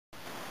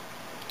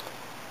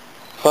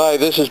Hi,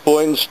 this is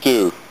Boynton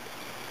Stu.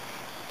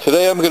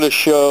 Today I'm going to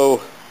show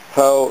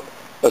how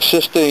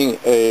assisting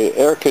a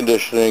air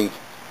conditioning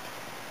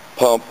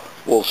pump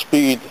will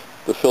speed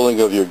the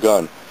filling of your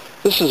gun.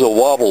 This is a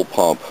wobble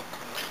pump.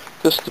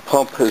 This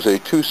pump is a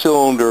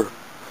 2-cylinder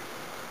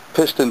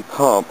piston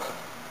pump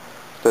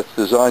that's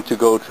designed to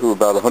go to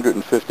about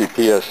 150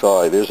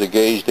 psi. There's a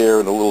gauge there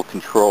and a little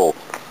control.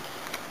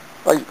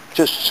 I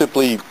just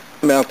simply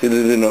mounted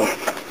it in a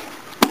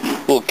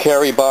little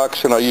carry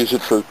box, and I use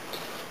it for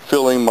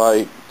filling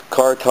my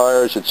car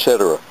tires,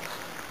 etc.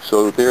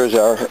 So there's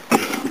our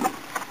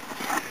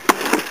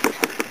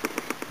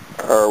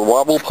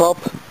wobble pump,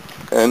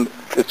 and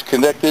it's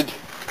connected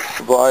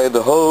via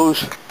the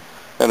hose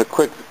and a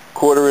quick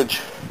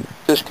 1/4-inch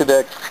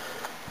disconnect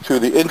to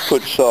the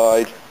input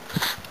side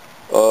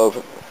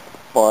of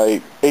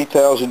my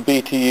 8,000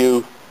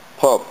 BTU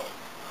pump.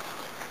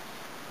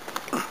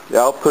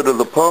 The output of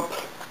the pump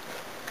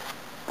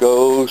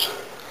goes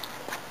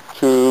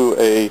to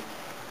a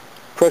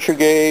pressure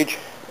gauge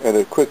and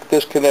a quick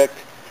disconnect,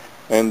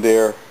 and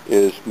there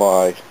is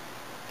my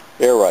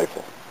air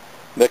rifle.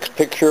 Next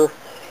picture,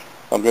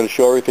 I'm going to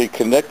show everything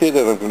connected,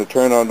 and I'm going to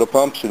turn on the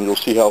pumps and you'll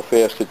see how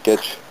fast it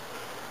gets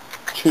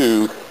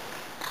to.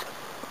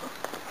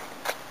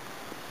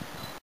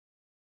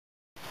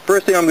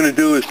 First thing I'm going to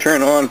do is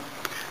turn on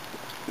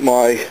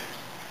my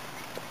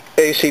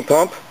AC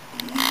pump,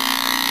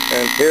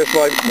 and here's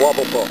my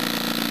wobble pump.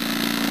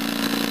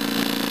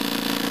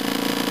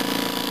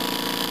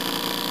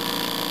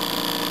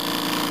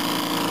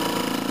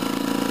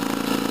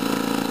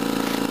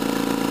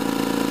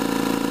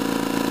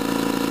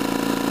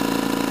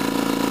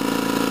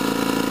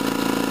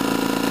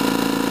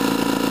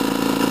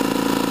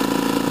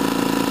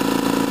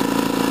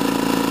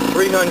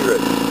 $300,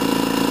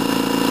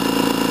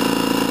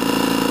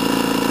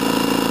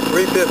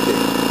 $350,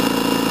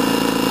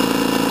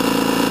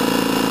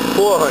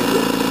 $400,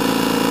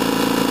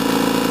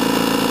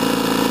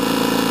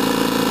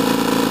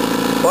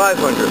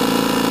 $500,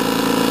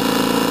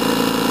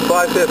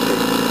 $550,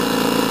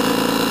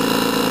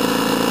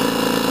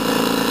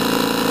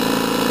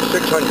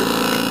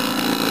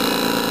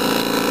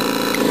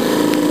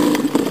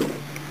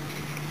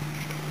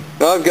 $600.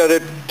 Now I've got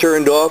it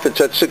turned off.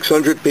 It's at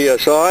 600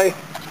 psi.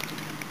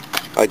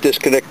 I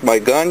disconnect my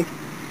gun.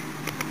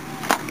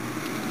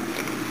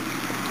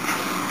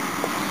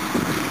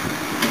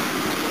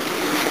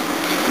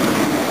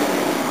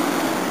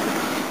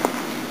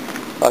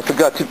 I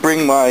forgot to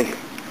bring my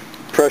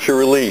pressure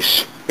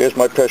release. Here's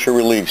my pressure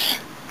release.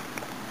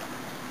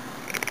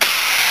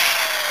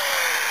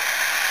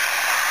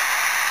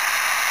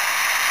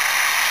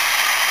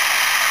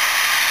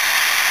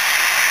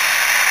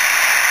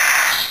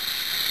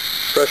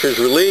 Pressure's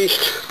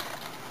released.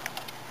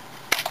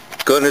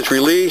 Gun is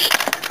released.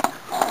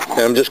 And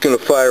I'm just going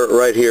to fire it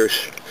right here.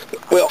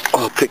 Well,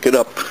 I'll pick it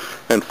up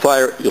and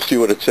fire it. You'll see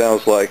what it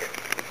sounds like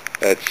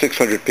at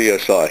 600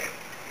 psi.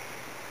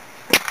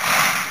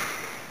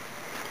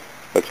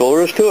 That's all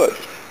there is to it.